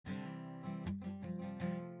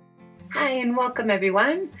Hi, and welcome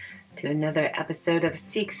everyone to another episode of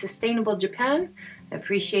Seek Sustainable Japan. I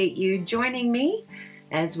appreciate you joining me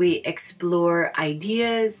as we explore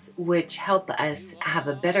ideas which help us have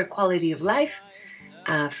a better quality of life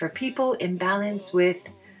for people in balance with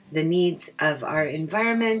the needs of our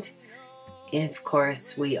environment. And of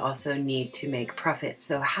course, we also need to make profit.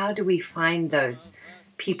 So how do we find those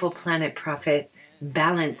people, planet, profit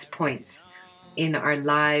balance points in our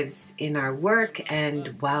lives, in our work, and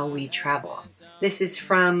while we travel? This is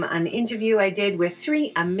from an interview I did with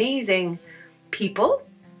three amazing people: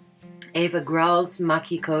 Eva Grals,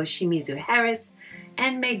 Makiko Shimizu Harris,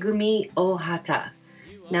 and Megumi Ohata.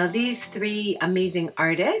 Now, these three amazing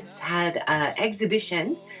artists had an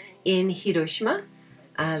exhibition in Hiroshima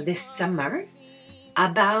this summer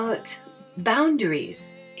about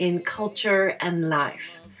boundaries in culture and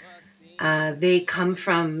life. They come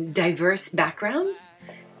from diverse backgrounds,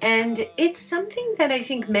 and it's something that I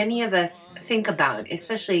think many of us think about,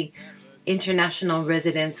 especially international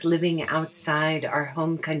residents living outside our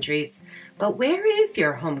home countries. But where is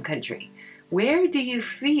your home country? Where do you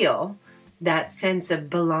feel that sense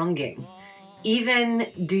of belonging? Even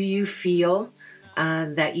do you feel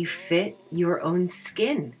that you fit your own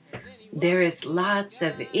skin? There is lots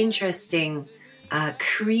of interesting,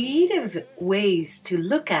 creative ways to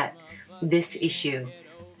look at this issue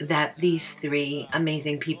that these three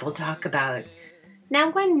amazing people talk about.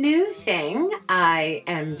 Now, one new thing I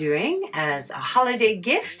am doing as a holiday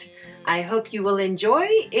gift, I hope you will enjoy.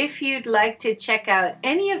 If you'd like to check out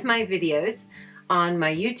any of my videos on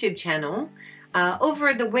my YouTube channel,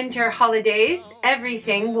 over the winter holidays,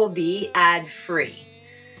 everything will be ad-free.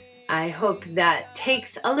 I hope that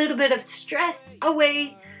takes a little bit of stress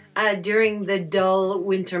away during the dull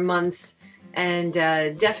winter months, and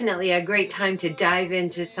definitely a great time to dive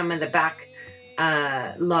into some of the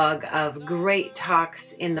backlog of great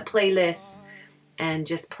talks in the playlists and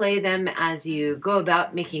just play them as you go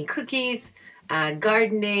about making cookies,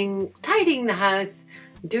 gardening, tidying the house,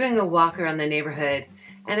 doing a walk around the neighborhood.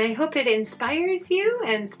 And I hope it inspires you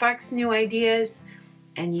and sparks new ideas,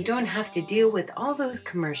 and you don't have to deal with all those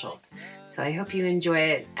commercials. So I hope you enjoy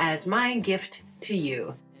it as my gift to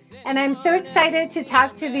you. And I'm so excited to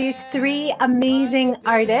talk to these three amazing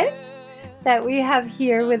artists that we have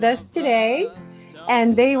here with us today.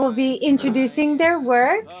 And they will be introducing their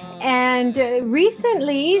work. And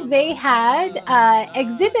recently they had an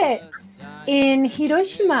exhibit in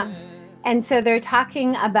Hiroshima. And so they're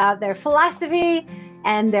talking about their philosophy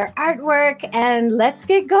and their artwork. And let's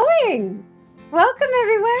get going. Welcome,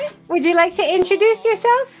 everyone. Would you like to introduce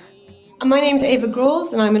yourself? My name is Eva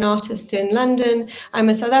Grals, and I'm an artist in London. I'm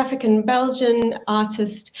a South African-Belgian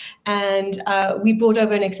artist, and we brought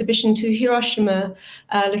over an exhibition to Hiroshima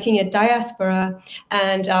looking at diaspora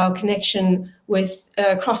and our connection with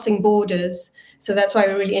crossing borders. So that's why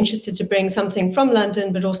we're really interested to bring something from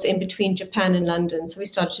London, but also in between Japan and London. So we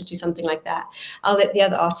started to do something like that. I'll let the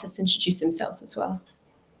other artists introduce themselves as well.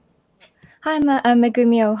 Hi, I'm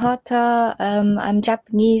Megumi Ohata. I'm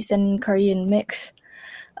Japanese and Korean mix.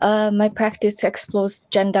 My practice explores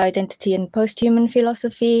gender identity and post-human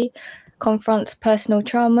philosophy, confronts personal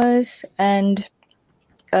traumas, and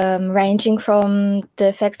ranging from the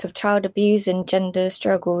effects of child abuse and gender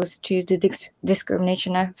struggles to the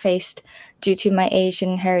discrimination I faced due to my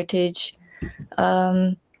Asian heritage.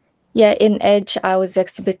 In Edge, I was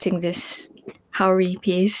exhibiting this Haori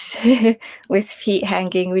piece with feet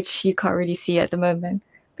hanging, which you can't really see at the moment.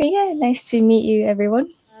 But yeah, nice to meet you,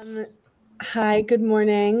 everyone. Hi, good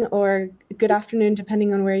morning or good afternoon,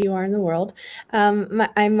 depending on where you are in the world. I'm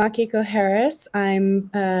Makiko Harris. I'm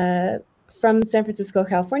from San Francisco,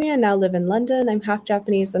 California, and now live in London. I'm half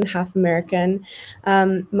Japanese and half American.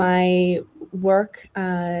 My work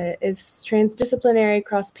is transdisciplinary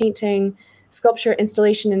across painting, sculpture,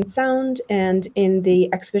 installation, and sound. And in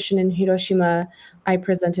the exhibition in Hiroshima, I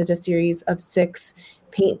presented a series of 6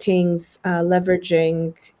 paintings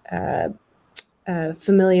leveraging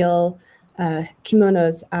familial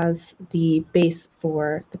kimonos as the base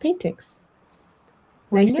for the paintings.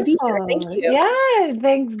 Nice to be here. Thank you. Yeah,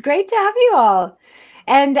 thanks. Great to have you all.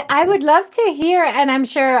 And I would love to hear, and I'm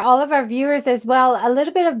sure all of our viewers as well, a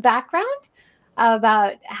little bit of background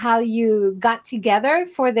about how you got together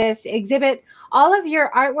for this exhibit. All of your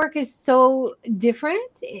artwork is so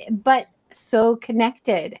different, but so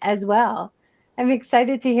connected as well. I'm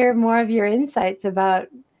excited to hear more of your insights about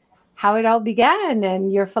how it all began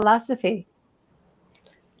and your philosophy.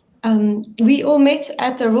 We all met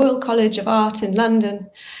at the Royal College of Art in London,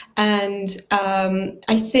 and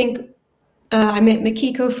I think I met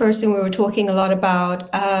Makiko first, and we were talking a lot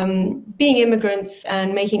about being immigrants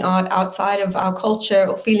and making art outside of our culture,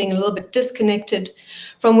 or feeling a little bit disconnected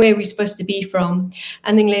from where we're supposed to be from.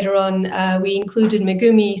 And then later on, we included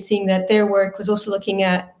Megumi, seeing that their work was also looking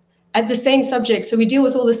at the same subject. So we deal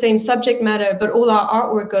with all the same subject matter, but all our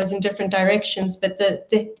artwork goes in different directions. But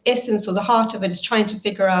the essence or the heart of it is trying to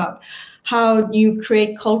figure out how you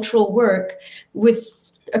create cultural work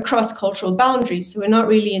across cultural boundaries. So we're not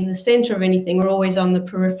really in the center of anything. We're always on the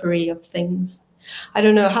periphery of things. I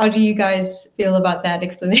don't know. How do you guys feel about that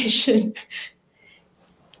explanation?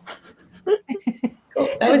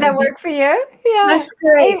 Does that work for you? Yeah. That's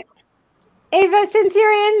great. Ava, since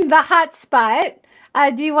you're in the hot spot,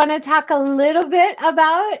 do you want to talk a little bit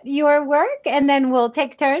about your work, and then we'll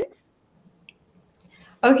take turns?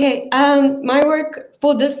 Okay, my work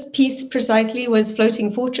for this piece precisely was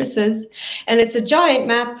Floating Fortresses, and it's a giant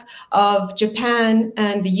map of Japan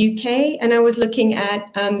and the UK, and I was looking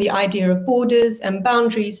at the idea of borders and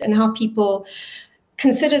boundaries and how people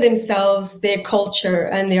consider themselves, their culture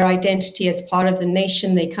and their identity as part of the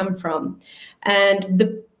nation they come from. And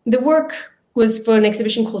the work was for an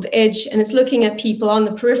exhibition called Edge, and it's looking at people on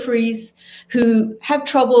the peripheries who have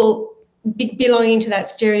trouble belonging to that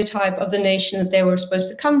stereotype of the nation that they were supposed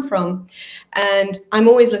to come from. And I'm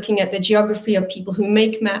always looking at the geography of people who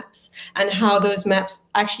make maps and how those maps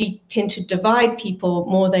actually tend to divide people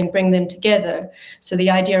more than bring them together. So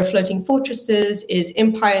the idea of floating fortresses is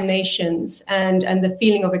empire nations and the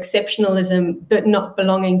feeling of exceptionalism, but not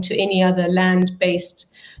belonging to any other land-based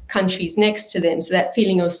countries next to them. So that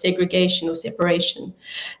feeling of segregation or separation.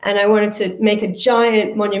 And I wanted to make a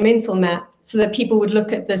giant monumental map so that people would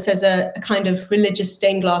look at this as a kind of religious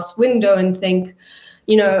stained glass window and think,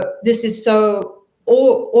 you know, this is so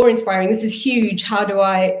awe-inspiring. This is huge. How do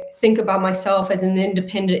I think about myself as an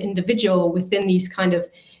independent individual within these kind of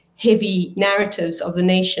heavy narratives of the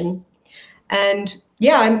nation? And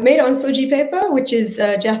yeah, I made it on soji paper, which is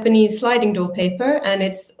Japanese sliding door paper, and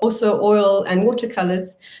it's also oil and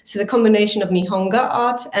watercolors. So the combination of Nihonga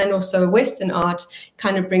art and also Western art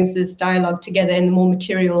kind of brings this dialogue together in the more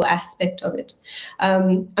material aspect of it.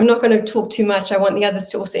 I'm not going to talk too much. I want the others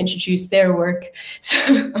to also introduce their work. So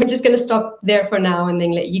I'm just going to stop there for now and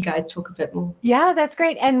then let you guys talk a bit more. Yeah, that's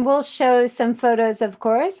great. And we'll show some photos, of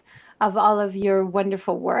course, of all of your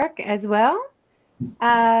wonderful work as well.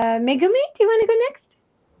 Megumi, do you want to go next?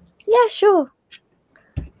 Yeah, sure.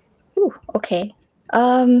 Ooh, okay.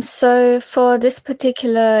 So for this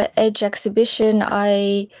particular Edge exhibition,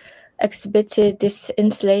 I exhibited this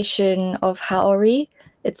installation of haori.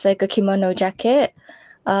 It's like a kimono jacket.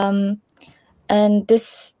 And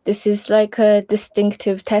this is like a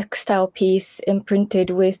distinctive textile piece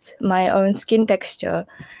imprinted with my own skin texture.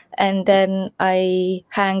 And then I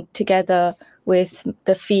hang together with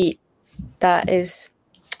the feet that is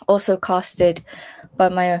also casted by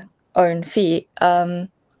my own feet. And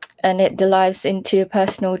it delves into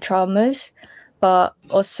personal traumas, but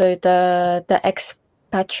also the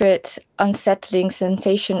expatriate unsettling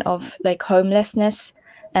sensation of like homelessness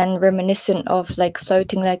and reminiscent of like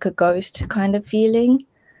floating like a ghost kind of feeling.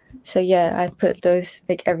 So yeah, I put those,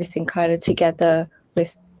 like everything kind of together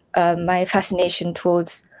with my fascination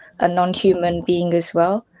towards a non-human being as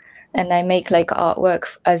well. And I make like artwork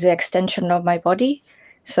as an extension of my body.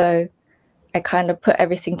 So I kind of put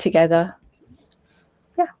everything together.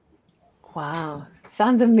 Yeah. Wow.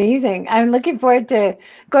 Sounds amazing. I'm looking forward to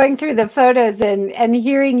going through the photos and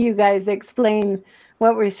hearing you guys explain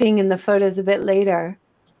what we're seeing in the photos a bit later.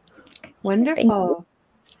 Wonderful.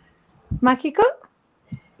 Makiko?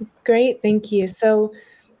 Great, thank you. So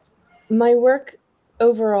my work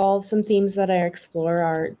overall, some themes that I explore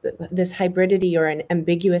are this hybridity or an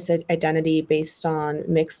ambiguous identity based on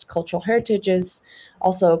mixed cultural heritages,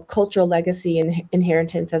 also cultural legacy and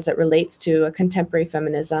inheritance as it relates to a contemporary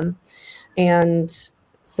feminism. And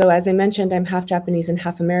so, as I mentioned, I'm half Japanese and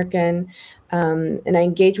half American, and I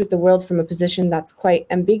engage with the world from a position that's quite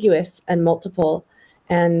ambiguous and multiple.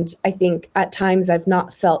 And I think at times I've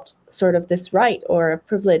not felt sort of this right or a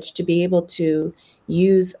privilege to be able to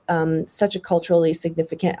use such a culturally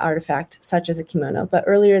significant artifact such as a kimono. But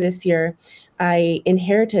earlier this year, I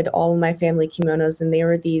inherited all of my family kimonos, and they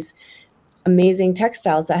were these amazing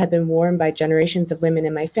textiles that had been worn by generations of women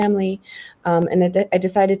in my family. And I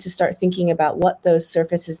decided to start thinking about what those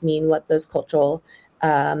surfaces mean, what those cultural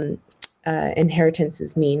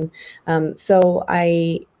inheritances mean. So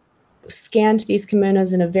I scanned these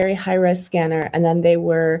kimonos in a very high-res scanner, and then they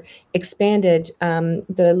were expanded.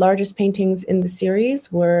 The largest paintings in the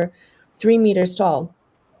series were 3 meters tall,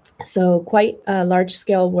 so quite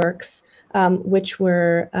large-scale works which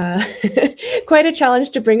were quite a challenge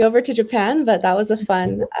to bring over to Japan, but that was a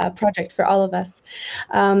fun project for all of us.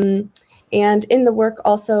 And in the work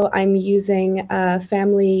also, I'm using a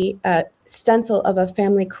family stencil of a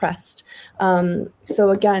family crest. So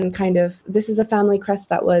again, this is a family crest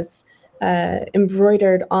that was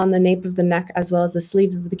embroidered on the nape of the neck as well as the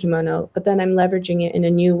sleeve of the kimono, but then I'm leveraging it in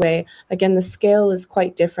a new way. Again, the scale is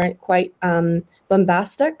quite different, quite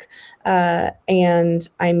bombastic, and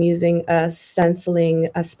I'm using a stenciling,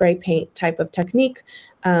 a spray paint type of technique,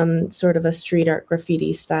 sort of a street art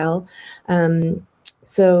graffiti style.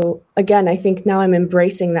 So again, I think now I'm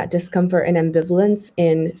embracing that discomfort and ambivalence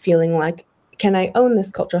in feeling like, can I own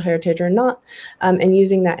this cultural heritage or not? And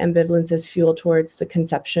using that ambivalence as fuel towards the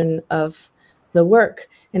conception of the work.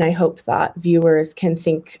 And I hope that viewers can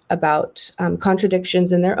think about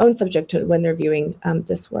contradictions in their own subjecthood when they're viewing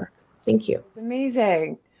this work. Thank you. It's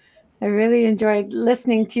amazing. I really enjoyed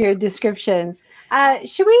listening to your descriptions.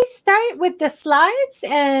 Should we start with the slides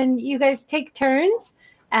and you guys take turns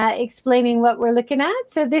explaining what we're looking at?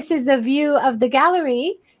 So this is a view of the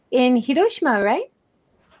gallery in Hiroshima, right?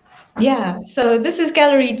 Yeah, so this is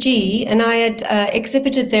Gallery G, and I had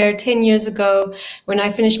exhibited there 10 years ago when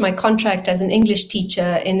I finished my contract as an English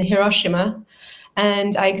teacher in Hiroshima.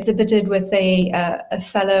 And I exhibited with a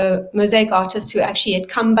fellow mosaic artist who actually had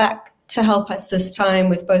come back to help us this time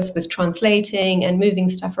with translating and moving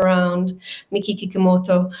stuff around, Miki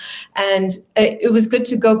Kikumoto. And it was good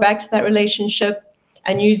to go back to that relationship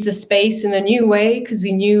and use the space in a new way because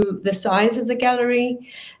we knew the size of the gallery.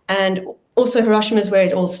 And also, Hiroshima is where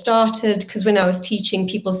it all started, because when I was teaching,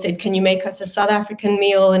 people said, can you make us a South African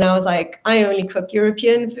meal? And I was like, I only cook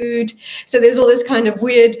European food. So there's all this kind of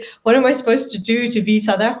weird, what am I supposed to do to be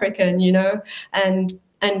South African, you know? And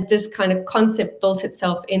this kind of concept built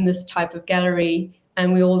itself in this type of gallery.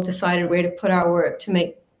 And we all decided where to put our work to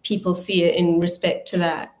make people see it in respect to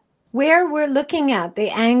that. Where we're looking at the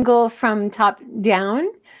angle from top down,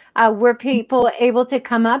 were people able to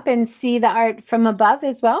come up and see the art from above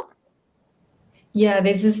as well? Yeah,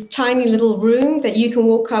 there's this tiny little room that you can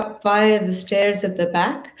walk up via the stairs at the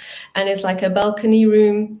back, and it's like a balcony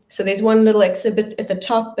room. So there's one little exhibit at the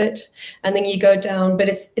top bit, and then you go down, but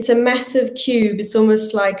it's a massive cube. It's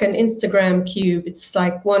almost like an Instagram cube. It's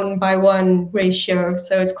like 1:1 ratio.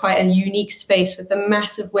 So it's quite a unique space with a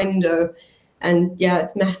massive window. And yeah,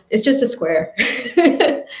 it's just a square.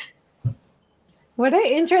 What an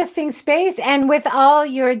interesting space. And with all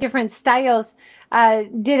your different styles,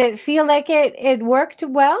 did it feel like it worked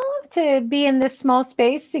well to be in this small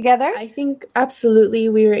space together? I think absolutely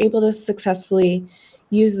we were able to successfully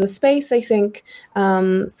use the space. I think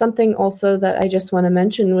something also that I just want to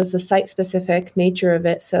mention was the site-specific nature of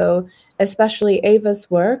it. So especially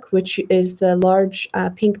Ava's work, which is the large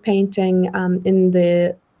pink painting in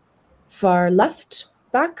the far left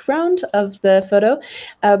background of the photo,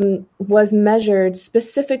 was measured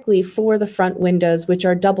specifically for the front windows, which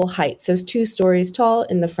are double height. So it's 2 stories tall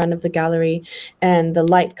in the front of the gallery, and the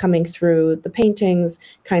light coming through the paintings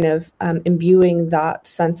kind of imbuing that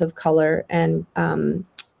sense of color and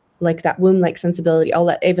like that womb-like sensibility. I'll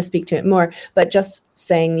let Ava speak to it more, but just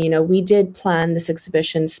saying, you know, we did plan this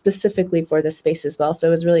exhibition specifically for this space as well. So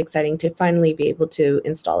it was really exciting to finally be able to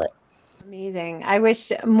install it. Amazing. I wish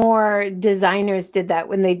more designers did that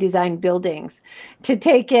when they design buildings, to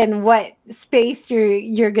take in what space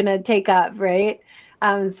you're going to take up, right?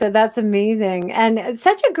 So that's amazing. And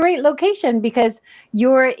such a great location because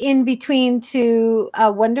you're in between 2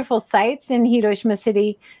 wonderful sites in Hiroshima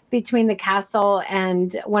City, between the castle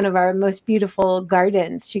and one of our most beautiful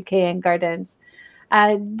gardens, Shukeien Gardens.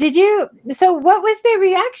 So what was the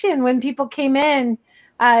reaction when people came in?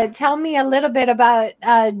 Tell me a little bit about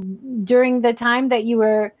during the time that you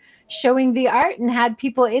were showing the art and had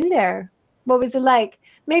people in there. What was it like?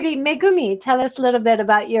 Maybe Megumi, tell us a little bit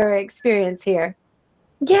about your experience here.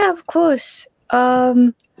 Yeah, of course.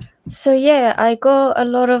 So yeah, I got a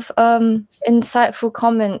lot of insightful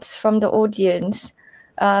comments from the audience,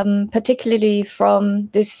 particularly from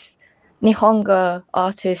this Nihongo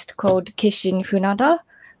artist called Kishin Funada,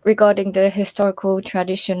 regarding the historical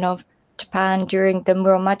tradition of Japan during the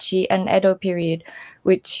Muromachi and Edo period,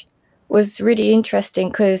 which was really interesting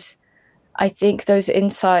because I think those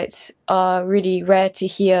insights are really rare to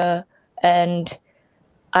hear, and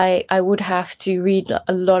I would have to read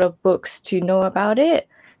a lot of books to know about it.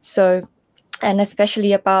 So, and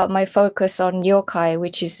especially about my focus on yokai,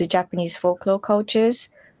 which is the Japanese folklore cultures.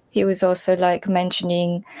 He was also like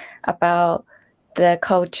mentioning about the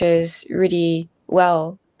cultures really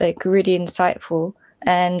well, like really insightful.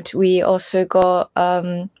 And we also got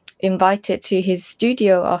invited to his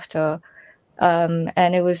studio after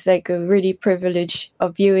And it was like a really privilege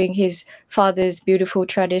of viewing his father's beautiful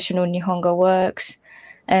traditional Nihongo works.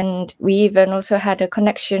 And we even also had a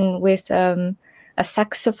connection with a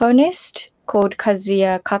saxophonist called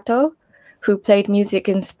Kazuya Kato, who played music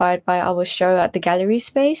inspired by our show at the gallery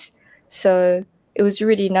space. So it was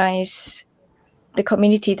really nice. The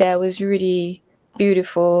community there was really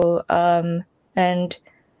beautiful and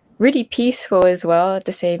really peaceful as well at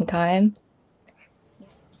the same time.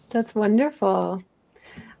 That's wonderful.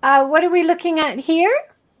 What are we looking at here?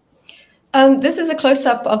 This is a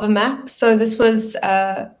close-up of a map. So this was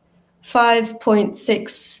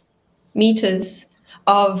 5.6 meters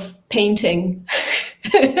of painting,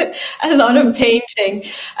 a lot of painting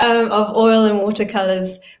of oil and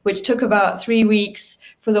watercolors, which took about 3 weeks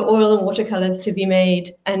for the oil and watercolors to be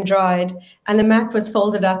made and dried. And the map was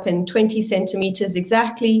folded up in 20 centimeters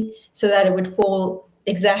exactly, so that it would fall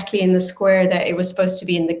exactly in the square that it was supposed to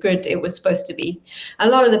be, in the grid it was supposed to be. A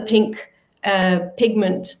lot of the pink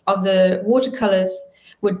pigment of the watercolors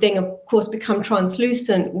would then, of course, become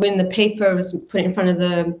translucent when the paper was put in front of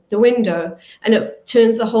the window, and it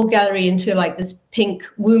turns the whole gallery into like this pink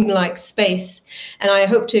womb-like space. And I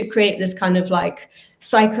hope to create this kind of like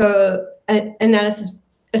psychoanalysis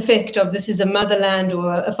effect of this is a motherland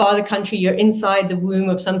or a father country. You're inside the womb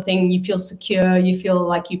of something, you feel secure, you feel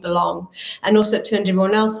like you belong. And also it turned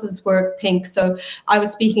everyone else's work pink. So I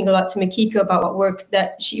was speaking a lot to Makiko about what work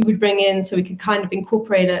that she would bring in, so we could kind of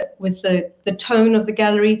incorporate it with the tone of the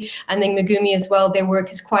gallery. And then Megumi as well, their work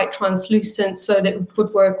is quite translucent, so that it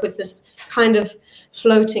would work with this kind of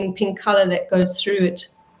floating pink color that goes through it.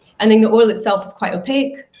 And then the oil itself is quite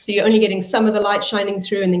opaque, so you're only getting some of the light shining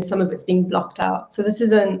through, and then some of it's being blocked out. So this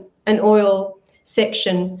is an oil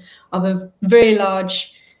section of a very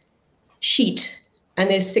large sheet,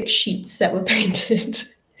 and there's 6 sheets that were painted.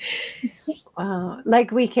 Wow,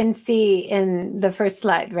 like we can see in the first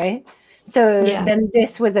slide, right? So then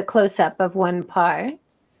this was a close-up of one part.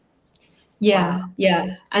 Yeah,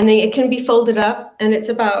 yeah. And then it can be folded up, and it's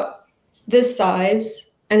about this size,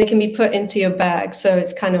 and it can be put into your bag. So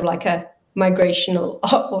it's kind of like a migrational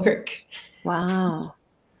artwork. Wow.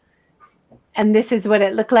 And this is what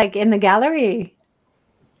it looked like in the gallery.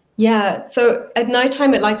 Yeah. So at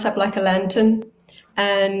nighttime, it lights up like a lantern,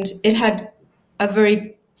 and it had a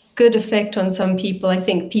very good effect on some people. I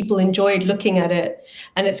think people enjoyed looking at it.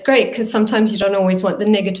 And it's great because sometimes you don't always want the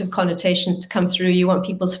negative connotations to come through. You want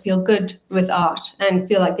people to feel good with art and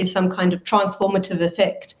feel like there's some kind of transformative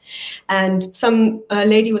effect. And some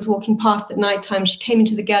lady was walking past at nighttime. She came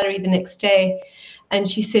into the gallery the next day, and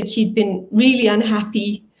she said she'd been really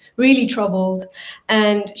unhappy, really troubled,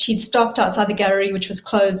 and she'd stopped outside the gallery, which was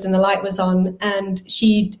closed, and the light was on, and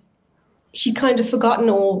she'd kind of forgotten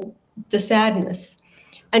all the sadness.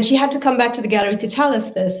 And she had to come back to the gallery to tell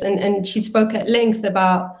us this. And she spoke at length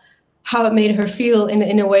about how it made her feel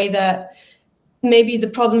in a way that maybe the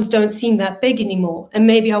problems don't seem that big anymore. And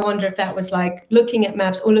maybe I wonder if that was like looking at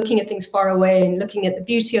maps or looking at things far away and looking at the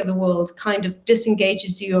beauty of the world kind of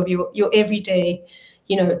disengages you of your everyday,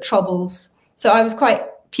 troubles. So I was quite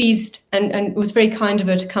pleased, and it was very kind of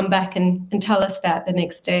her to come back and tell us that the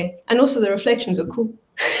next day. And also the reflections were cool.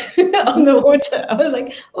 On the water. I was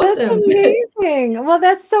like, awesome. That's amazing. Well,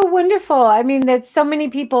 that's so wonderful. I mean, that so many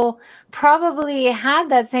people probably had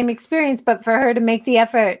that same experience, but for her to make the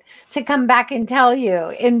effort to come back and tell you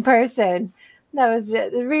in person, that was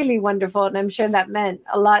really wonderful. And I'm sure that meant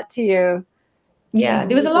a lot to you. Yeah,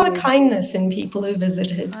 there was a lot of kindness in people who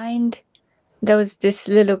visited. There was this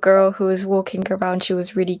little girl who was walking around. She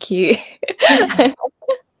was really cute.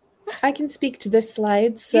 I can speak to this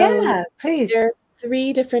slide. So yeah, please. There are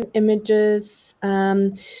 3 different images.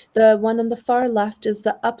 The one on the far left is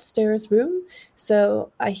the upstairs room.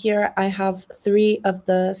 So here I have 3 of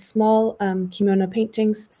the small kimono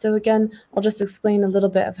paintings. So again, I'll just explain a little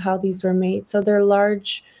bit of how these were made. So they're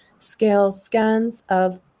large scale scans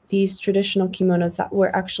of these traditional kimonos that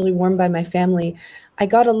were actually worn by my family. I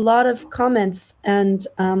got a lot of comments and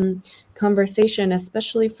conversation,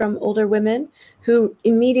 especially from older women who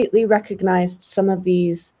immediately recognized some of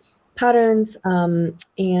these patterns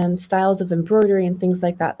and styles of embroidery and things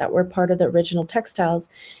like that were part of the original textiles,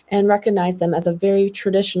 and recognized them as a very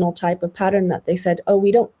traditional type of pattern that they said, oh,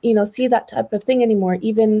 we don't see that type of thing anymore.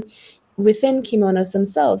 Even within kimonos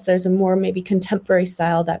themselves, there's a more maybe contemporary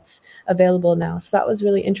style that's available now. So that was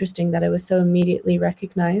really interesting that it was so immediately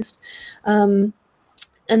recognized. And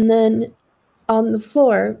then on the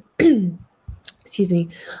floor, excuse me,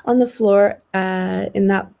 on the floor in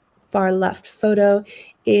that far left photo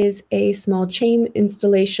is a small chain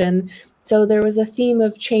installation So there was a theme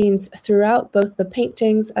of chains throughout both the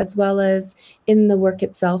paintings as well as in the work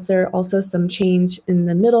itself. There are also some chains in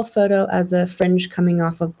the middle photo as a fringe coming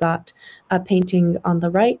off of that painting on the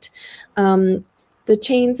right. The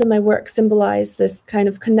chains in my work symbolize this kind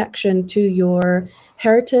of connection to your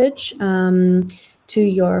heritage, to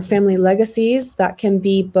your family legacies that can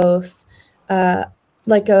be both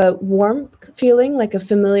like a warm feeling, like a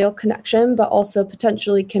familial connection, but also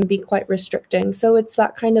potentially can be quite restricting. So it's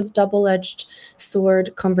that kind of double-edged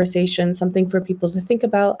sword conversation, something for people to think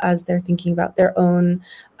about as they're thinking about their own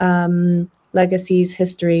legacies,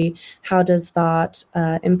 history. How does that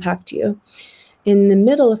impact you? In the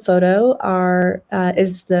middle photo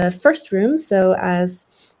is the first room. So as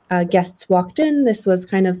guests walked in, this was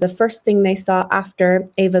kind of the first thing they saw after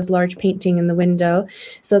Ava's large painting in the window.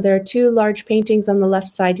 So there are two large paintings on the left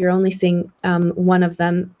side. You're only seeing one of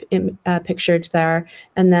them pictured there.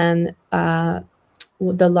 And then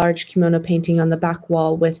the large kimono painting on the back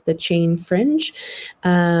wall with the chain fringe.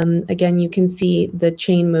 Again, you can see the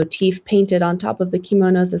chain motif painted on top of the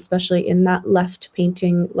kimonos, especially in that left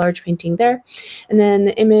painting, large painting there. And then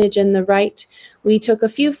the image in the right, we took a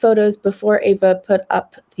few photos before Ava put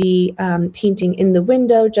up the painting in the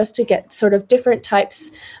window just to get sort of different types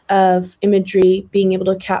of imagery, being able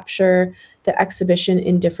to capture the exhibition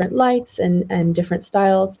in different lights and different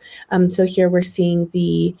styles. So here we're seeing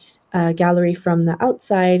the gallery from the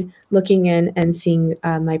outside, looking in and seeing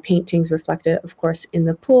my paintings reflected, of course, in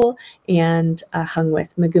the pool and hung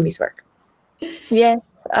with Megumi's work. Yes,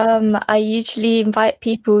 I usually invite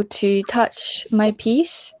people to touch my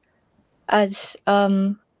piece as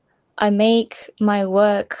I make my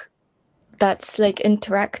work that's like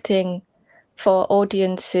interacting for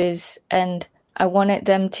audiences, and I wanted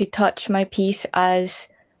them to touch my piece as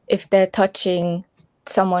if they're touching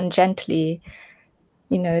someone gently.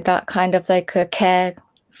 You know, that kind of like a care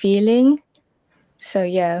feeling. So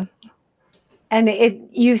yeah. And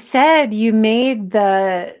you said you made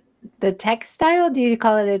the textile. Do you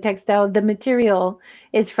call it a textile? The material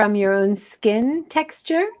is from your own skin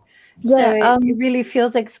texture. Yeah, so it really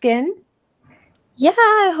feels like skin. Yeah,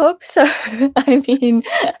 I hope so. I mean,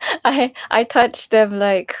 I touch them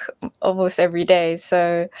like almost every day,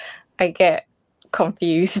 so I get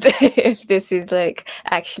confused if this is like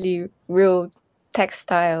actually real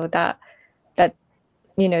textile that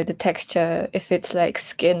you know, the texture, if it's like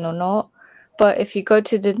skin or not. But if you go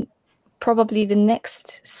to probably the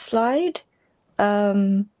next slide,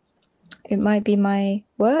 it might be my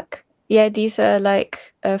work. Yeah, these are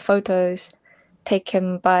like photos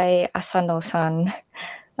taken by Asano-san,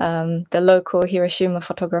 the local Hiroshima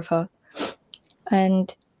photographer.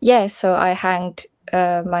 And yeah, so I hanged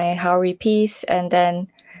my Haori piece, and then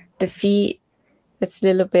the feet, it's a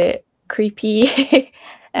little bit creepy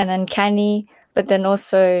and uncanny. But then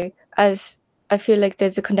also, as I feel like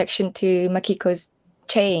there's a connection to Makiko's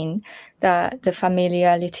chain, that the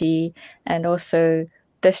familiarity and also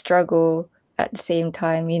the struggle at the same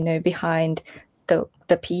time, you know, behind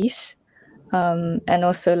the piece. And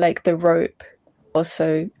also like the rope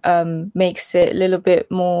also makes it a little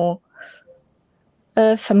bit more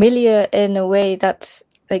familiar in a way, that's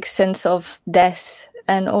like sense of death.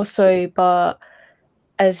 And also, but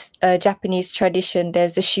as a Japanese tradition,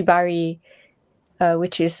 there's the shibari,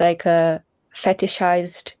 which is like a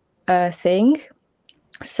fetishized thing.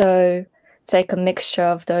 So it's like a mixture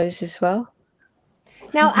of those as well.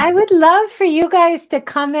 Now, I would love for you guys to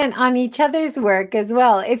comment on each other's work as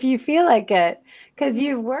well, if you feel like it, because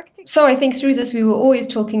you've worked. So I think through this, we were always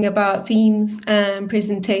talking about themes and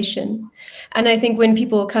presentation. And I think when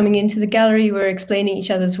people were coming into the gallery, we were explaining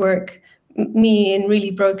each other's work, me in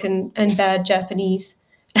really broken and bad Japanese,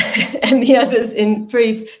 and the others in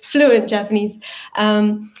very fluent Japanese.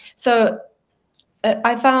 So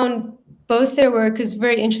I found both their work is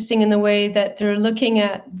very interesting in the way that they're looking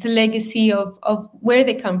at the legacy of where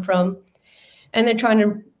they come from, and they're trying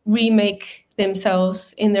to remake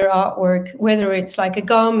themselves in their artwork, whether it's like a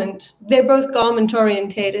garment. They're both garment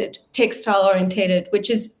orientated, textile orientated, which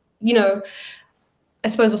is, you know, I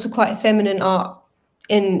suppose also quite a feminine art,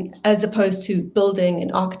 as opposed to building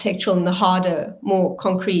and architectural and the harder, more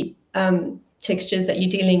concrete textures that you're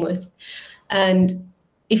dealing with. And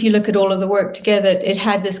if you look at all of the work together, it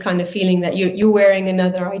had this kind of feeling that you're wearing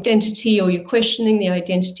another identity, or you're questioning the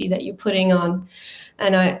identity that you're putting on.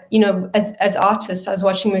 And I, you know, as artists, I was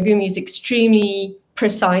watching Megumi is extremely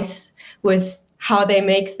precise with how they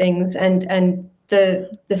make things, and the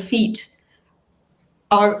feet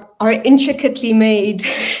are intricately made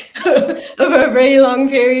over a very long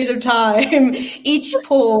period of time. Each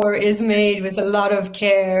pore is made with a lot of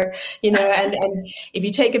care, you know, and if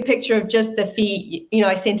you take a picture of just the feet, you know,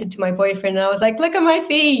 I sent it to my boyfriend and I was like, look at my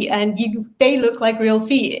feet, and they look like real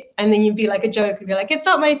feet. And then you'd be like a joke and be like, it's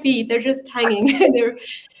not my feet, they're just hanging.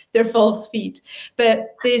 They're false feet.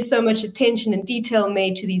 But there's so much attention and detail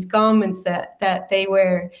made to these garments that they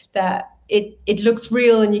wear that it looks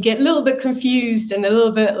real, and you get a little bit confused and a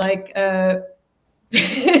little bit like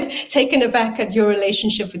taken aback at your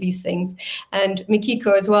relationship with these things. And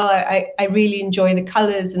Mikiko as well, I really enjoy the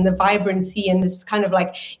colors and the vibrancy and this kind of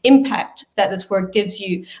like impact that this work gives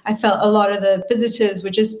you. I felt a lot of the visitors were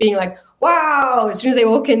just being like, wow, as soon as they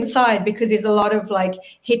walk inside, because there's a lot of like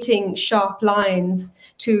hitting sharp lines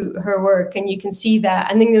to her work, and you can see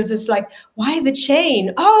that. And then there was this like, why the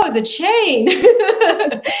chain? Oh, the chain.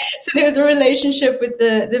 So there was a relationship with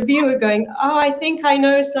the viewer going, oh, I think I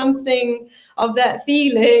know something of that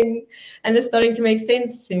feeling, and it's starting to make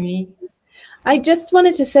sense to me. I just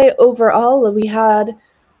wanted to say overall, we had,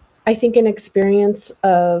 I think, an experience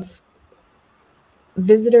of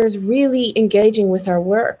visitors really engaging with our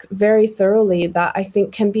work very thoroughly that I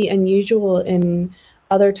think can be unusual in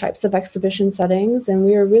other types of exhibition settings. And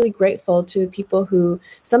we are really grateful to people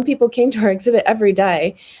some people came to our exhibit every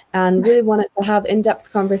day and really wanted to have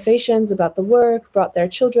in-depth conversations about the work, brought their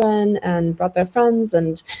children and brought their friends.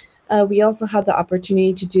 And we also had the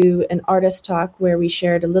opportunity to do an artist talk where we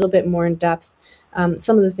shared a little bit more in depth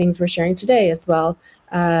some of the things we're sharing today as well,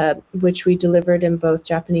 which we delivered in both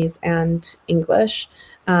Japanese and English.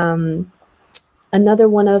 Another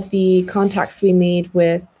one of the contacts we made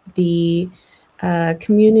with the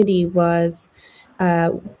community was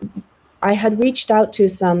I had reached out to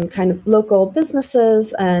some kind of local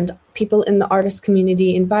businesses and people in the artist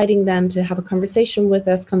community, inviting them to have a conversation with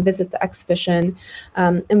us, come visit the exhibition.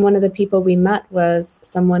 And one of the people we met was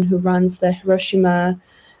someone who runs the Hiroshima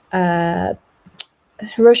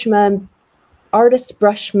artist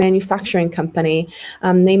brush manufacturing company.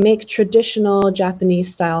 They make traditional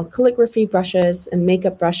Japanese style calligraphy brushes and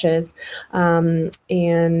makeup brushes.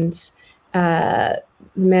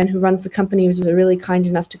 The man who runs the company was really kind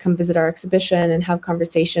enough to come visit our exhibition and have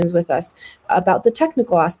conversations with us about the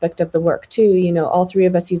technical aspect of the work too. You know, all three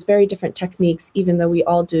of us use very different techniques, even though we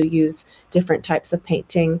all do use different types of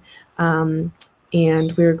painting. And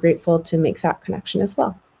we were grateful to make that connection as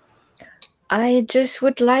well. I just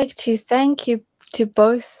would like to thank you to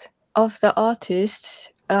both of the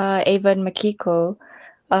artists, Ava and Makiko,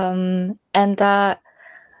 and that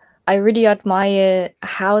I really admire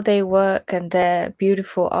how they work and their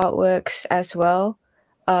beautiful artworks as well.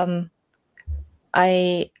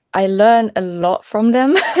 I learn a lot from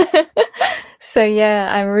them. So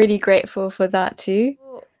yeah, I'm really grateful for that too.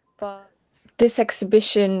 But this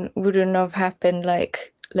exhibition wouldn't have happened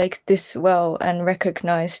like this well and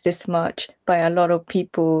recognized this much by a lot of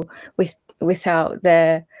people without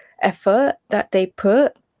their effort that they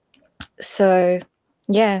put. So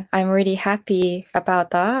yeah, I'm really happy about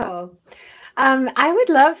that. Cool. I would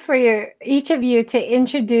love for each of you to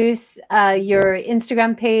introduce your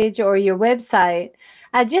Instagram page or your website,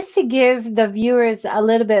 just to give the viewers a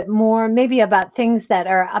little bit more, maybe about things that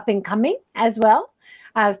are up and coming as well.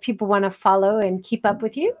 If people want to follow and keep up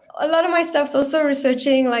with you. A lot of my stuff's also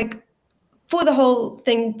researching, like, for the whole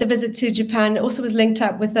thing, the visit to Japan also was linked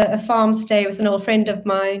up with a farm stay with an old friend of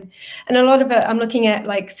mine. And a lot of it, I'm looking at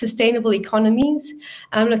like sustainable economies.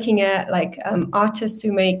 I'm looking at like artists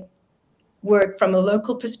who make work from a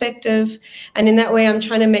local perspective. And in that way, I'm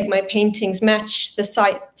trying to make my paintings match the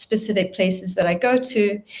site-specific places that I go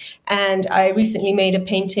to. And I recently made a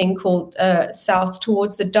painting called South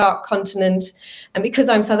Towards the Dark Continent. And because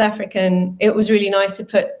I'm South African, it was really nice to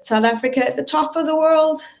put South Africa at the top of the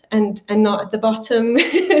world and not at the bottom,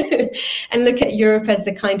 and look at Europe as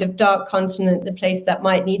the kind of dark continent, the place that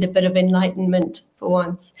might need a bit of enlightenment for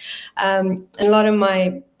once. And a lot of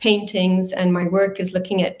my paintings and my work is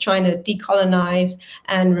looking at trying to decolonize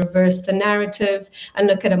and reverse the narrative and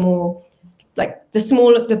look at a more like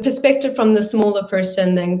the perspective from the smaller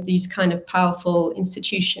person than these kind of powerful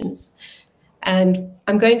institutions. And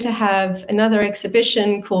I'm going to have another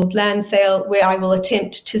exhibition called Land Sale, where I will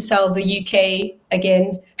attempt to sell the UK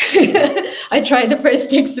again. I tried the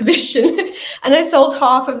first exhibition and I sold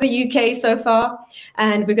half of the UK so far,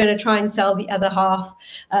 and we're going to try and sell the other half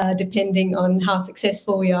depending on how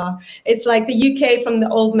successful we are. It's like the UK from the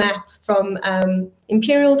old map from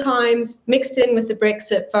imperial times mixed in with the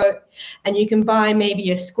Brexit vote, and you can buy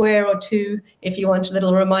maybe a square or two if you want a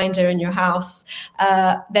little reminder in your house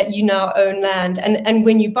that you now own land. And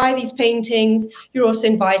when you buy these paintings, you're also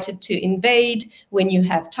invited to invade when you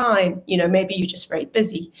have time. You know, maybe you're just very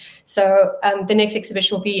busy. So the next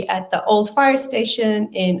exhibition will be at the old fire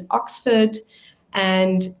station in Oxford,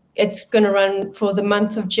 and it's going to run for the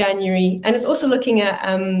month of January. And it's also looking at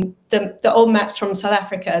the old maps from South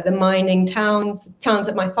Africa, the mining towns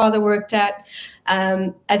that my father worked at,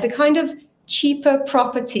 as a kind of cheaper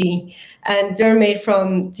property. And they're made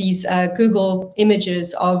from these Google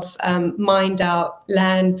images of mined out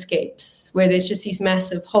landscapes where there's just these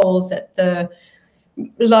massive holes that a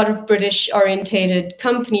lot of British orientated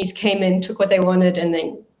companies came in, took what they wanted, and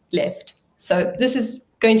then left. So this is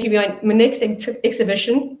going to be my next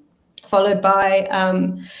exhibition, followed by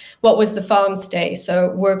what was the farm stay.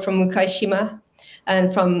 So work from Hiroshima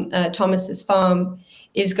and from Thomas's farm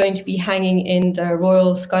is going to be hanging in the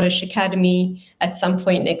Royal Scottish Academy at some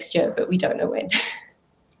point next year, but we don't know when.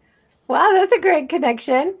 Wow, that's a great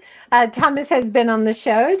connection. Thomas has been on the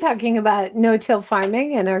show talking about no-till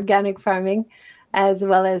farming and organic farming, as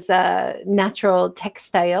well as natural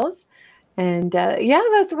textiles. And yeah,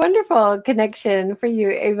 that's a wonderful connection for you,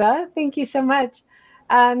 Eva. Thank you so much.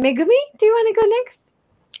 Megumi, do you want to go next?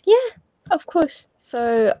 Yeah, of course.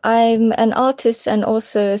 So I'm an artist and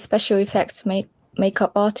also a special effects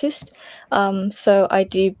makeup artist. So I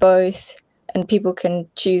do both, and people can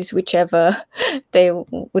choose whichever they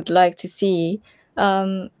would like to see.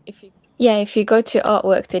 If you go to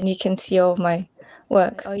artwork, then you can see all my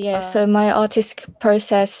work. So my artistic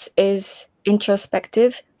process is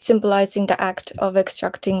introspective, symbolizing the act of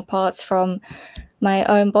extracting parts from my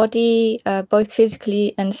own body, both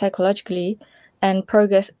physically and psychologically, and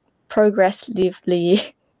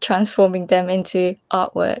progressively transforming them into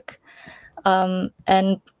artwork.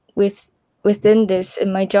 And within this,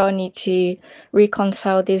 in my journey to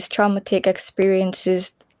reconcile these traumatic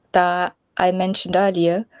experiences that I mentioned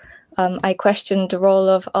earlier, I questioned the role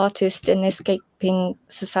of artists in escaping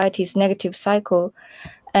society's negative cycle,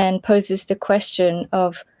 and poses the question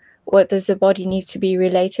of what does the body need to be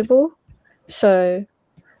relatable? So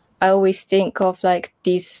I always think of like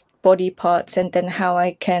these body parts and then how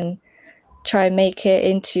I can try and make it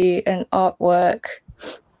into an artwork,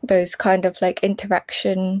 those kind of like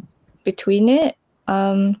interaction between it.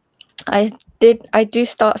 I do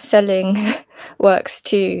start selling works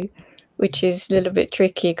too, which is a little bit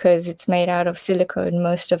tricky because it's made out of silicone,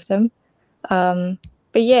 most of them.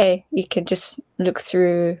 But yeah, you can just look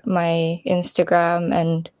through my Instagram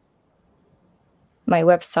and my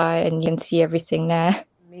website and you can see everything there.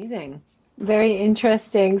 Amazing. Very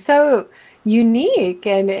interesting. So unique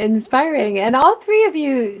and inspiring. And all three of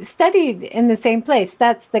you studied in the same place.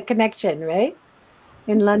 That's the connection, right?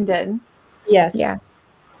 In London. Yes. Yeah.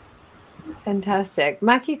 Fantastic.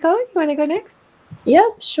 Makiko, you want to go next?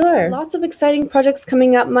 Yep, sure. Lots of exciting projects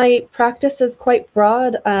coming up. My practice is quite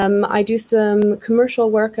broad. I do some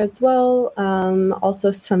commercial work as well,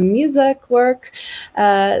 also some music work.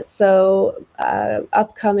 So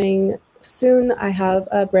upcoming soon, I have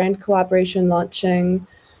a brand collaboration launching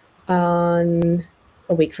on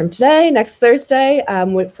a week from today, next Thursday,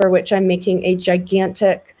 for which I'm making a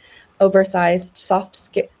gigantic, oversized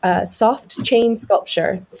soft chain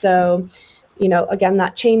sculpture. So, you know, again,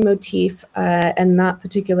 that chain motif and that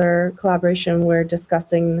particular collaboration, we're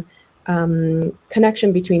discussing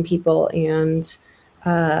connection between people and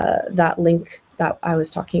that link that I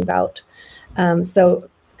was talking about. So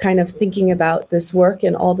kind of thinking about this work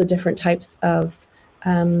and all the different types of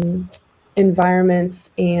environments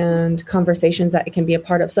and conversations that it can be a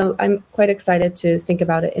part of. So I'm quite excited to think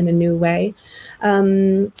about it in a new way.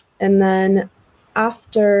 And then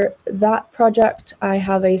after that project, I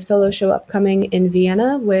have a solo show upcoming in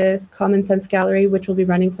Vienna with Common Sense Gallery, which will be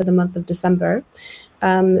running for the month of December.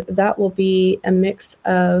 That will be a mix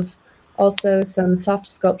of also some soft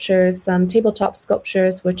sculptures, some tabletop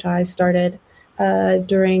sculptures, which I started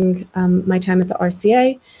during my time at the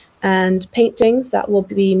RCA, and paintings that will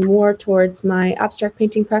be more towards my abstract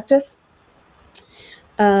painting practice.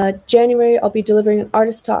 January, I'll be delivering an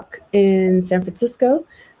artist talk in San Francisco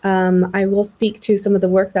I will speak to some of the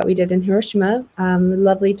work that we did in Hiroshima.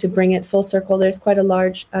 Lovely to bring it full circle. There's quite a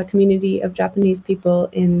large community of Japanese people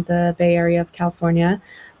in the Bay Area of California,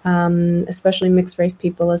 especially mixed race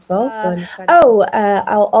people as well. So I'm excited.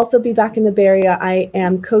 I'll also be back in the Bay Area. I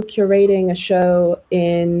am co-curating a show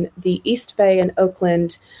in the East Bay in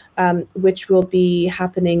Oakland, which will be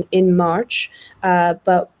happening in March.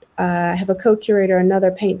 But I have a co-curator,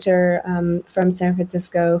 another painter from San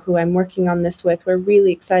Francisco who I'm working on this with. We're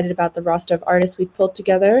really excited about the roster of artists we've pulled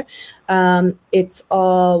together. It's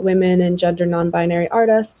all women and gender non-binary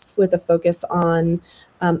artists with a focus on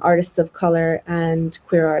artists of color and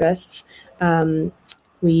queer artists.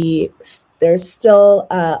 There's still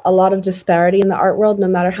a lot of disparity in the art world, no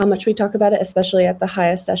matter how much we talk about it, especially at the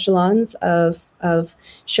highest echelons of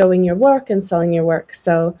showing your work and selling your work.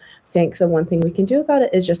 So I think the one thing we can do about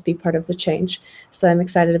it is just be part of the change. So I'm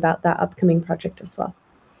excited about that upcoming project as well.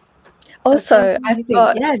 Also, I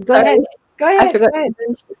forgot. Yeah, go ahead. I forgot to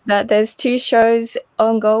mention that there's 2 shows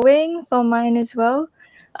ongoing for mine as well.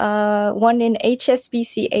 One in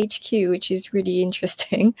HSBC HQ, which is really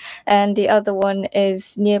interesting, and the other one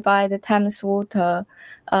is nearby the Thames Water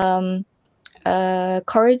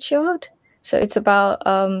courtyard. So it's about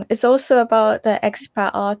it's also about the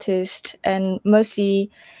expat artist and mostly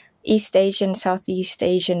East Asian, Southeast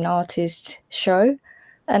Asian artist show.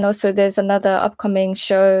 And also there's another upcoming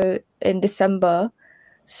show in December.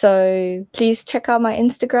 So please check out my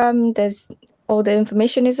Instagram. There's all the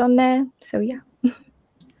information is on there. So yeah.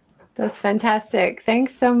 That's fantastic.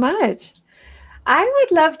 Thanks so much. I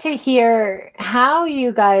would love to hear how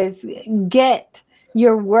you guys get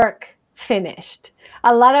your work finished.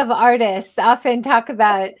 A lot of artists often talk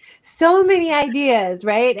about so many ideas,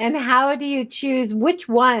 right? And how do you choose which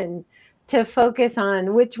one to focus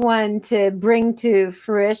on, which one to bring to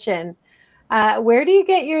fruition? Where do you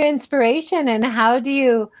get your inspiration, and how do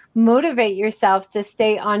you motivate yourself to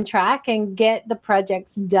stay on track and get the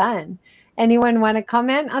projects done? Anyone want to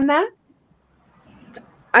comment on that?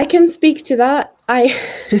 I can speak to that.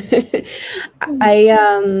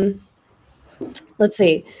 Let's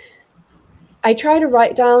see. I try to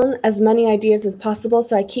write down as many ideas as possible,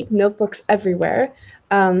 so I keep notebooks everywhere.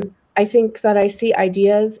 I think that I see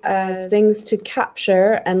ideas as things to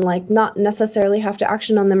capture and like not necessarily have to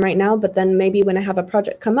action on them right now, but then maybe when I have a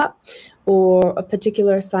project come up or a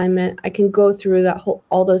particular assignment, I can go through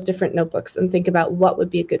all those different notebooks and think about what would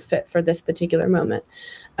be a good fit for this particular moment.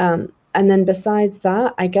 And then besides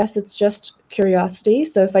that, I guess it's just curiosity.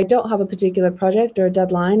 So if I don't have a particular project or a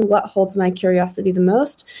deadline, what holds my curiosity the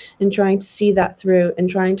most, and trying to see that through and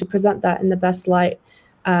trying to present that in the best light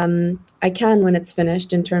I can when it's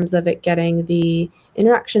finished, in terms of it getting the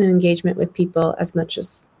interaction and engagement with people as much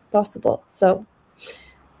as possible. So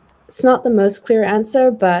it's not the most clear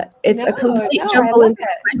answer, but it's a complete jumble into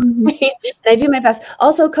my brain, and I do my best.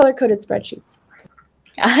 Also, color-coded spreadsheets.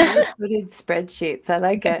 Color-coded spreadsheets. I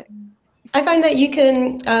like it. I find that you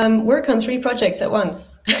can work on 3 projects at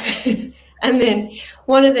once. And then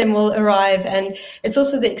one of them will arrive, and it's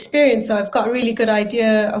also the experience. So I've got a really good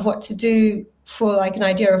idea of what to do for like an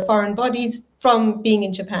idea of foreign bodies from being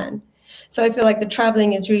in Japan. So I feel like the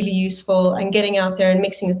traveling is really useful, and getting out there and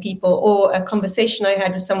mixing with people, or a conversation I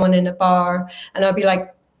had with someone in a bar, and I'll be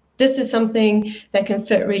like, this is something that can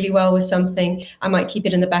fit really well with something. I might keep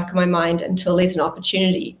it in the back of my mind until there's an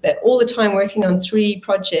opportunity. But all the time working on 3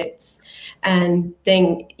 projects, and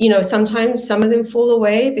then, sometimes some of them fall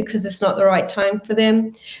away because it's not the right time for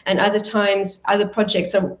them. And other times, other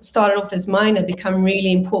projects that started off as minor become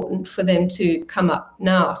really important for them to come up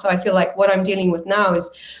now. So I feel like what I'm dealing with now is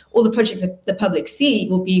all the projects that the public see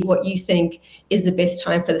will be what you think is the best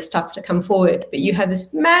time for the stuff to come forward. But you have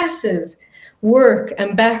this massive work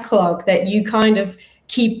and backlog that you kind of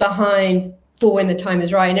keep behind for when the time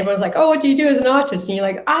is right. And everyone's like, oh, what do you do as an artist? And you're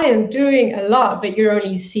like, I am doing a lot, but you're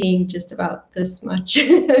only seeing just about this much.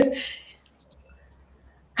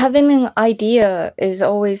 Having an idea is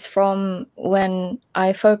always from when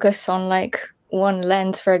I focus on like one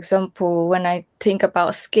lens. For example, when I think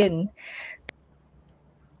about skin,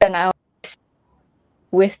 then I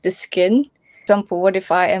with the skin. For example, what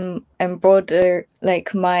if I embroider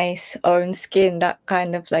like my own skin? That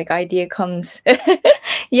kind of like idea comes.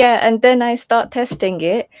 Yeah, and then I start testing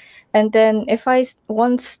it. And then if I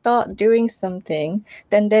once start doing something,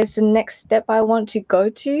 then there's the next step I want to go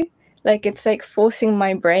to. Like it's like forcing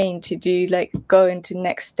my brain to do like go into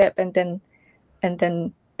next step and then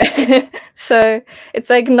so it's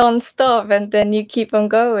like non-stop, and then you keep on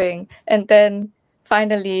going, and then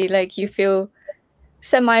finally like you feel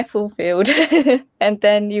semi-fulfilled and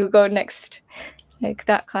then you go next. Like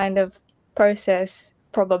that kind of process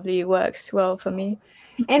probably works well for me.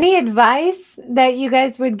 Any advice that you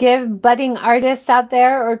guys would give budding artists out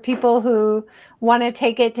there or people who want to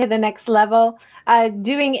take it to the next level?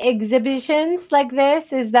 Doing exhibitions like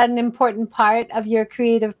this, is that an important part of your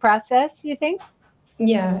creative process, you think?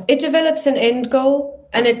 Yeah, it develops an end goal,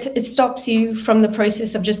 and it stops you from the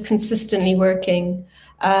process of just consistently working.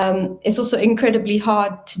 It's also incredibly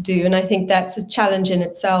hard to do, and I think that's a challenge in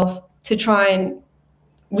itself to try and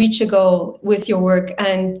reach a goal with your work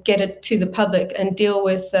and get it to the public and deal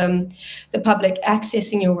with the public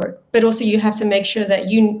accessing your work. But also you have to make sure that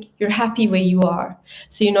you're happy where you are,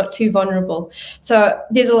 so you're not too vulnerable. So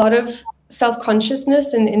there's a lot of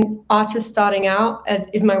self-consciousness in artists starting out, as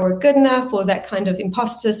is my work good enough, or that kind of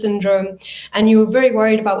imposter syndrome, and you're very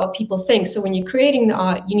worried about what people think. So when you're creating the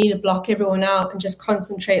art, you need to block everyone out and just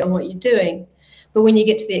concentrate on what you're doing. But when you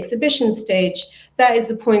get to the exhibition stage, that is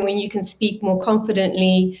the point when you can speak more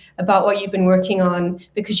confidently about what you've been working on,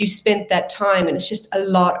 because you spent that time, and it's just a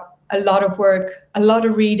lot of work, a lot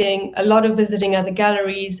of reading, a lot of visiting other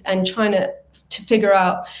galleries and trying to figure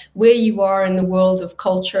out where you are in the world of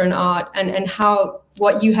culture and art, and how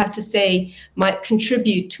what you have to say might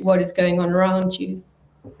contribute to what is going on around you.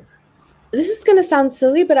 This is going to sound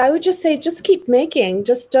silly, but I would just say, just keep making.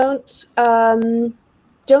 Just don't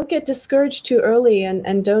get discouraged too early,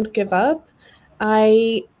 and don't give up.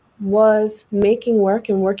 I was making work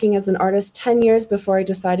and working as an artist 10 years before I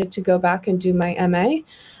decided to go back and do my MA.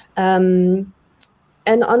 And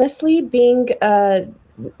honestly, being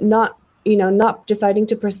not deciding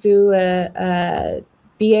to pursue a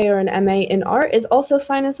BA or an MA in art is also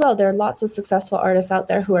fine as well. There are lots of successful artists out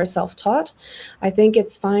there who are self-taught. I think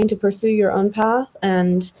it's fine to pursue your own path,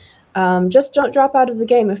 and just don't drop out of the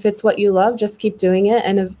game. If it's what you love, just keep doing it.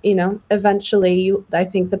 And eventually I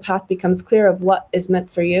think the path becomes clear of what is meant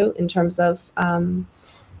for you in terms of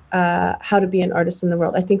how to be an artist in the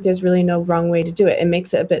world. I think there's really no wrong way to do it. It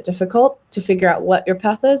makes it a bit difficult to figure out what your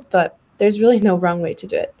path is, but there's really no wrong way to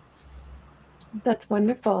do it. That's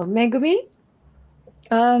wonderful. Megumi?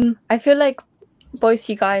 I feel like both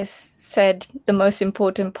you guys said the most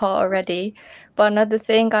important part already. But another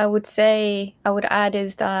thing I would add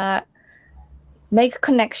is that make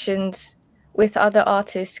connections with other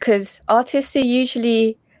artists, because artists are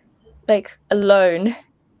usually like alone.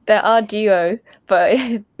 There are duo,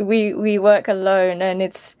 but we work alone, and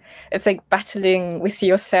it's like battling with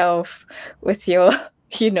yourself, with your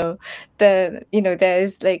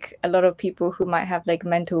there's like a lot of people who might have like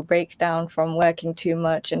mental breakdown from working too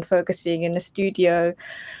much and focusing in the studio.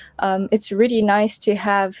 It's really nice to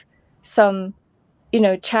have some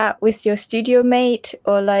chat with your studio mate,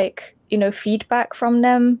 or like feedback from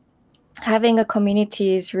them. Having a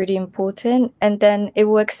community is really important, and then it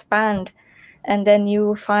will expand, and then you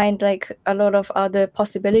will find like a lot of other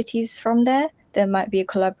possibilities from there. There might be a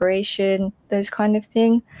collaboration, those kind of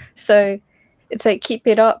thing. So it's like, keep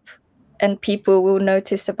it up, and people will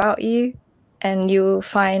notice about you, and you will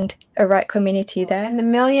find a right community there. And the $1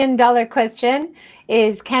 million question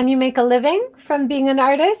is, can you make a living from being an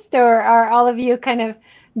artist, or are all of you kind of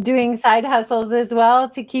doing side hustles as well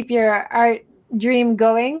to keep your art dream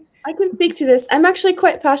going? I can speak to this. I'm actually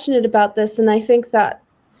quite passionate about this, and I think that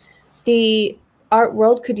the art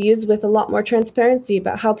world could use with a lot more transparency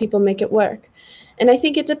about how people make it work. And I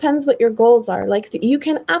think it depends what your goals are. Like, you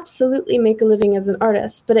can absolutely make a living as an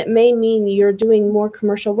artist, but it may mean you're doing more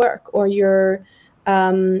commercial work, or you're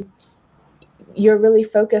really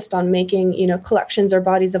focused on making, collections or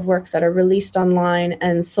bodies of work that are released online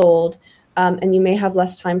and sold, and you may have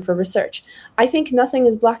less time for research. I think nothing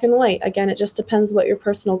is black and white. Again, it just depends what your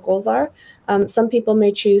personal goals are. Some people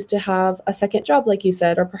may choose to have a second job, like you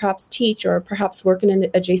said, or perhaps teach, or perhaps work in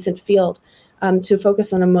an adjacent field, to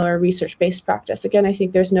focus on a more research-based practice. Again, I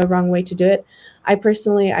think there's no wrong way to do it. I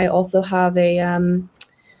also have a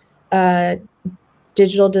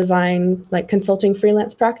digital design, like consulting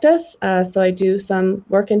freelance practice. So I do some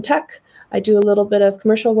work in tech. I do a little bit of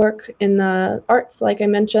commercial work in the arts, like I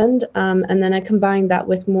mentioned, and then I combine that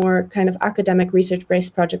with more kind of academic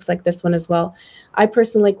research-based projects like this one as well. I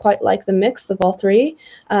personally quite like the mix of all three.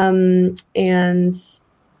 And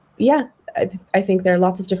yeah, I think there are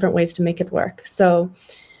lots of different ways to make it work. So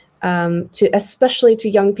especially to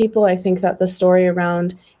young people, I think that the story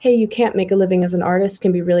around, hey, you can't make a living as an artist,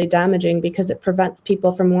 can be really damaging, because it prevents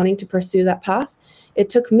people from wanting to pursue that path. It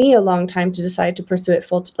took me a long time to decide to pursue it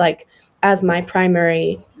as my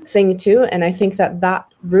primary thing too. And I think that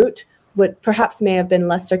route may have been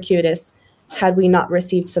less circuitous had we not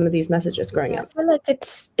received some of these messages growing up. I feel like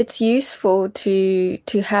it's useful to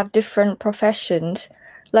have different professions.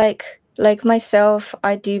 Like myself,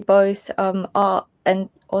 I do both art and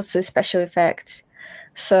also special effects.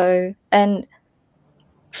 So, and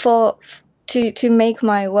to make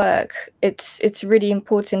my work, it's really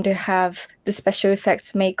important to have the special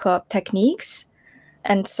effects makeup techniques,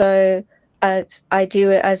 and so I do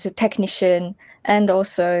it as a technician and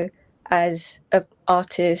also as a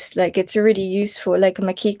artist. Like, it's really useful. Like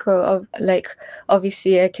Makiko, like,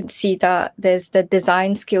 obviously I can see that there's the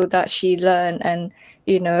design skill that she learned and,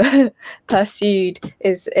 you know, pursued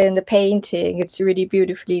is in the painting. It's really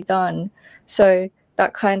beautifully done. So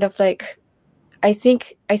that kind of like, I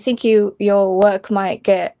think your work might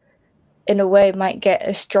get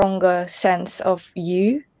a stronger sense of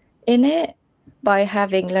you in it by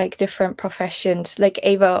having like different professions. Like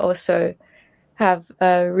Ava also have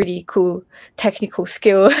really cool technical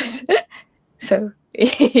skills. So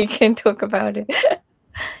you can talk about it.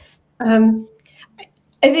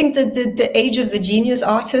 I think that the age of the genius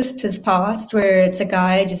artist has passed, where it's a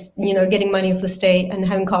guy just, you know, getting money off the state and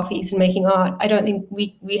having coffees and making art. I don't think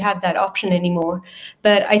we have that option anymore.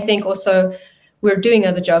 But I think also we're doing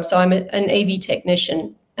other jobs. So I'm an AV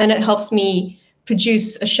technician, and it helps me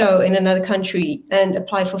produce a show in another country and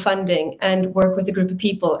apply for funding and work with a group of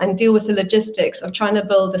people and deal with the logistics of trying to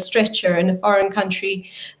build a stretcher in a foreign country,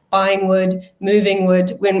 buying wood, moving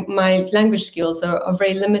wood, when my language skills are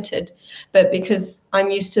very limited. But because I'm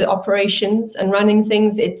used to operations and running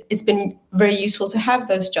things, it's been very useful to have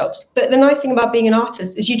those jobs. But the nice thing about being an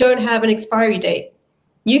artist is you don't have an expiry date.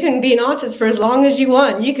 You can be an artist for as long as you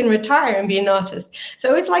want. You can retire and be an artist.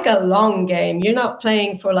 So it's like a long game. You're not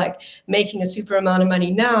playing for like making a super amount of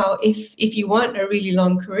money now. If you want a really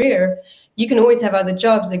long career, you can always have other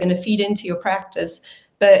jobs that are going to feed into your practice.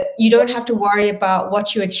 But you don't have to worry about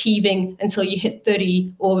what you're achieving until you hit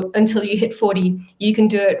 30 or until you hit 40. You can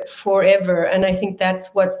do it forever. And I think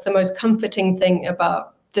that's what's the most comforting thing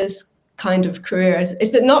about this kind of career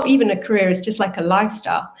is that not even a career, it's just like a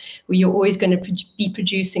lifestyle where you're always going to be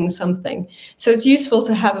producing something. So it's useful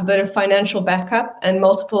to have a bit of financial backup and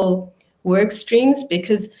multiple work streams,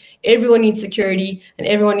 because everyone needs security and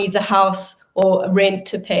everyone needs a house or a rent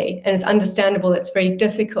to pay. And it's understandable it's very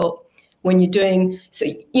difficult when you're doing, so,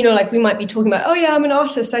 you know, like we might be talking about, oh yeah, I'm an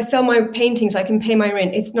artist, I sell my paintings, I can pay my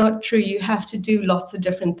rent. It's not true. You have to do lots of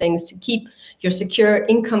different things to keep your secure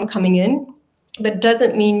income coming in. But it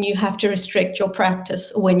doesn't mean you have to restrict your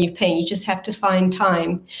practice when you paint. You just have to find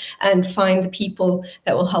time and find the people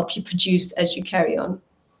that will help you produce as you carry on.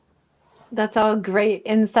 That's all great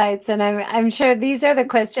insights. And I'm sure these are the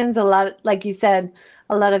questions a lot, like you said,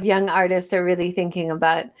 a lot of young artists are really thinking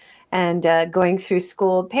about, and going through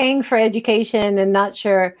school, paying for education and not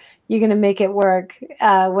sure you're going to make it work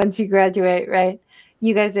once you graduate, right?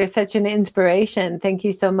 You guys are such an inspiration. Thank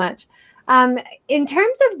you so much. In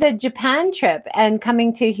terms of the Japan trip and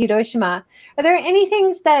coming to Hiroshima, are there any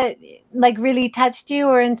things that like really touched you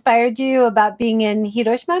or inspired you about being in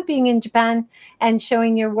Hiroshima, being in Japan, and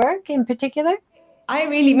showing your work in particular? I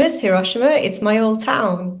really miss Hiroshima. It's my old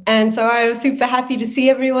town. And so I was super happy to see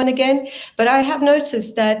everyone again. But I have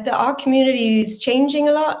noticed that the art community is changing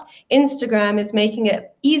a lot. Instagram is making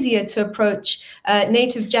it easier to approach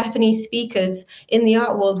native Japanese speakers in the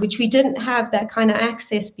art world, which we didn't have that kind of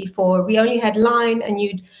access before. We only had Line, and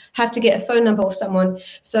you'd have to get a phone number of someone.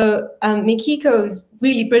 So Mikiko is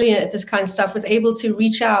really brilliant at this kind of stuff, was able to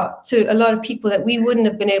reach out to a lot of people that we wouldn't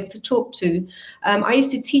have been able to talk to. I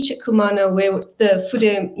used to teach at Kumano, where the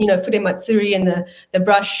Fude Matsuri and the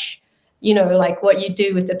brush, you know, like what you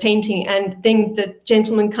do with the painting, and then the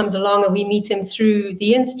gentleman comes along and we meet him through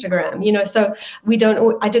the Instagram, you know, so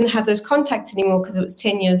I didn't have those contacts anymore because it was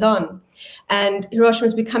 10 years on. And Hiroshima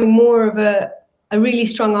is becoming more of a really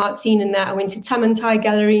strong art scene in that. I went to Tamantai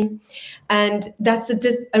Gallery, and that's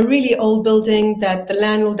a really old building that the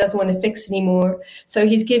landlord doesn't want to fix anymore. So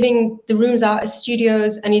he's giving the rooms out as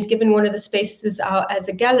studios, and he's given one of the spaces out as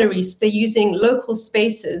a gallery. So they're using local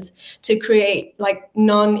spaces to create like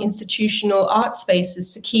non-institutional art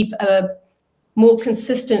spaces to keep a more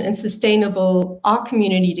consistent and sustainable art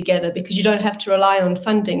community together, because you don't have to rely on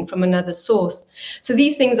funding from another source. So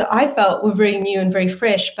these things I felt were very new and very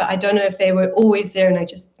fresh, but I don't know if they were always there, and I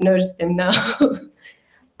just noticed them now.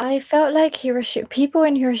 I felt like people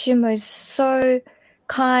in Hiroshima is so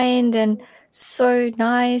kind and so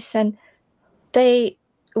nice, and we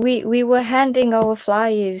were handing our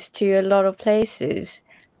flyers to a lot of places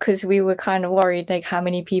because we were kind of worried like how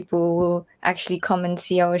many people will actually come and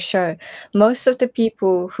see our show. Most of the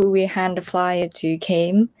people who we hand the flyer to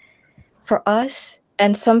came for us,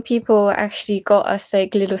 and some people actually got us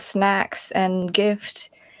like little snacks and gifts,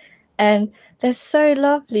 and they're so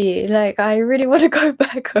lovely. Like, I really want to go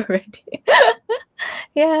back already.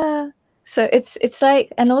 Yeah. So it's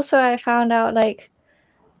like, and also I found out like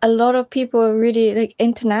a lot of people are really like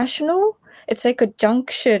international. it's like a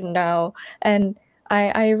junction now. And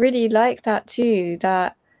I really like that too,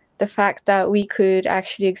 that the fact that we could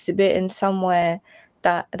actually exhibit in somewhere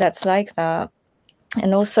that's like that.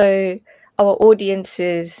 And also our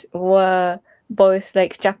audiences were both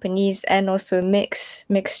like Japanese and also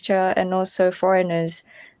mixture, and also foreigners,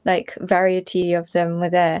 like variety of them were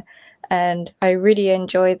there. And I really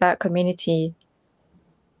enjoyed that community.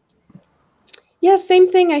 Yeah, same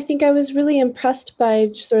thing. I think I was really impressed by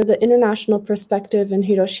sort of the international perspective in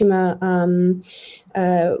Hiroshima,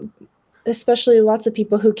 especially lots of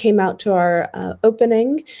people who came out to our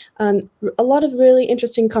opening. A lot of really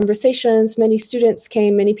interesting conversations. Many students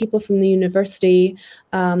came, many people from the university.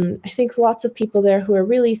 I think lots of people there who are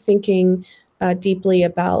really thinking deeply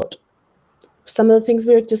about some of the things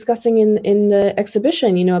we were discussing in the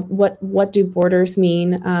exhibition. You know, what do borders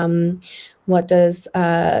mean? What does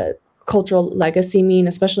cultural legacy mean,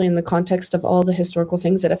 especially in the context of all the historical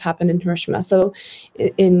things that have happened in Hiroshima? So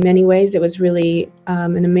in many ways, it was really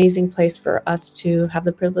an amazing place for us to have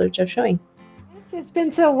the privilege of showing. It's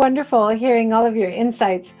been so wonderful hearing all of your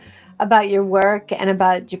insights about your work and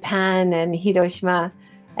about Japan and Hiroshima,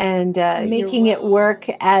 and making it work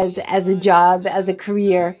as a job, as a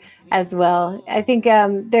career as well. I think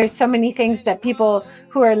there's so many things that people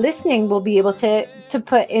who are listening will be able to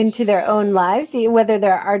put into their own lives, whether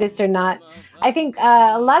they're artists or not. I think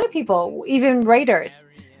a lot of people, even writers,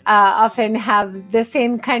 often have the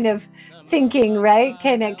same kind of thinking, right?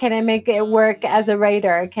 Can I make it work as a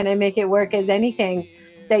writer? Can I make it work as anything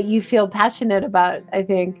that you feel passionate about? I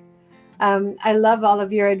think. I love all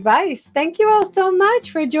of your advice. Thank you all so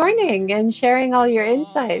much for joining and sharing all your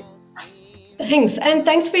insights. Thanks. And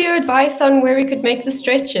thanks for your advice on where we could make the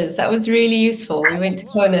stretches. That was really useful. We went to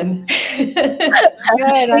Conan. Good.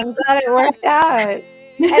 I'm glad it worked out.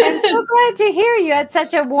 And I'm so glad to hear you had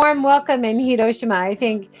such a warm welcome in Hiroshima. I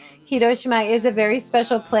think Hiroshima is a very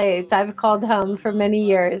special place. I've called home for many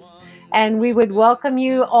years, and we would welcome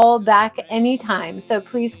you all back anytime. So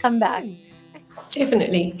please come back.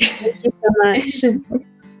 Definitely. Thank you so much.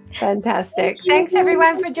 Fantastic. Thanks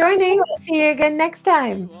everyone for joining. See you again next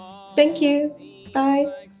time. Thank you.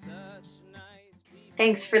 Bye.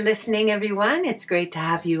 Thanks for listening, everyone. It's great to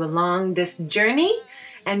have you along this journey.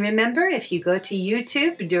 And remember, if you go to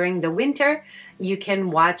YouTube during the winter, you can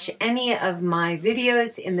watch any of my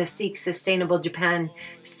videos in the Seek Sustainable Japan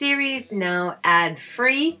series, now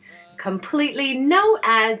ad-free, completely no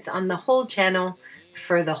ads on the whole channel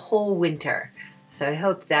for the whole winter. So I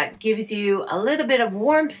hope that gives you a little bit of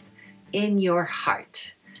warmth in your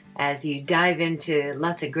heart as you dive into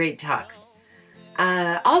lots of great talks.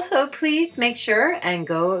 Also, please make sure and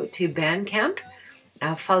go to Bandcamp.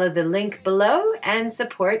 Follow the link below and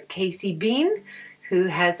support Casey Bean, who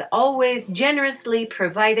has always generously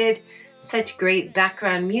provided such great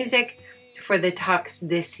background music for the talks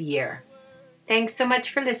this year. Thanks so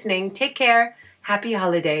much for listening. Take care. Happy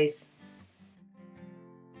holidays.